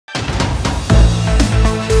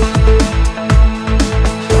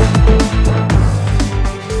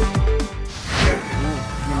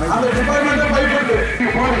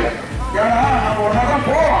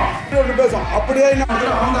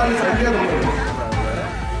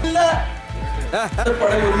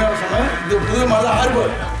படை உரிமையாளர் சங்கம் இது புது மாத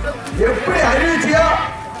ஆர்வம் எப்படி அறிவிச்சியா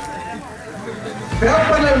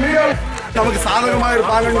பேப்பர்ல மீடியா நமக்கு சாதகமாக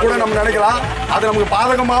இருப்பாங்கன்னு கூட நம்ம நினைக்கலாம். அது நமக்கு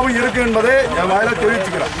பாதகமாகவும் இருக்கு என்பதை என் வாயில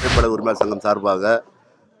தெரிவிச்சுக்கிறேன். படை உரிமையாளர் சங்கம் சார்பாக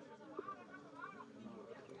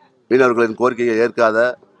மீனவர்களின் கோரிக்கையை ஏற்காத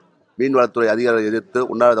மீன்வளத்துறை அதிகாரிகளை எதிர்த்து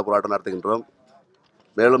உண்ணாவிரத போராட்டம் நடத்துகின்றோம்.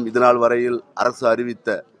 மேலும் இதுநாள் வரையில் அரசு அறிவித்த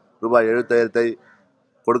ரூபாய் 70,000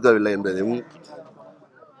 கொடுக்கவில்லை என்பதையும்,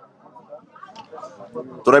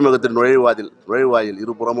 துறைமுகத்தின் நுழைவாயில்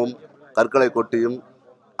இருபுறமும் கற்களை கொட்டியும்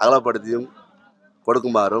அகலப்படுத்தியும்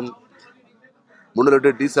கொடுக்குமாறும், 3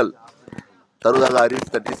 லிட்டர் டீசல் தருவதாக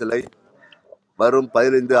அறிவித்த டீசலை வரும்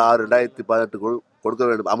 15/6/2018 கொடுக்க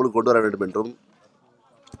வேண்டும், அமலுக்கு கொண்டு வர வேண்டும் என்றும்,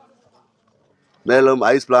 மேலும்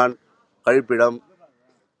ஐஸ் பிளான், கழிப்பிடம்,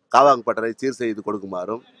 காவாங் பட்டறை சீர் செய்து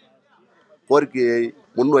கொடுக்குமாறும் கோரிக்கையை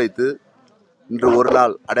முன்வைத்து இன்று ஒரு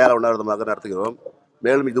நாள் அடையாள உண்ணாவிரதமாக நடத்துகிறோம்.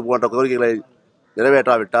 மேலும் இது போன்ற கோரிக்கைகளை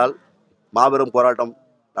நிறைவேற்றாவிட்டால் மாபெரும் போராட்டம்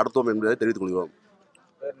நடத்துவோம் என்பதை தெரிவித்துக் கொள்கிறோம்.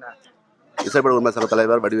 இசைப்பட உரிமை சங்க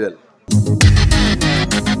தலைவர் வடிவேல்.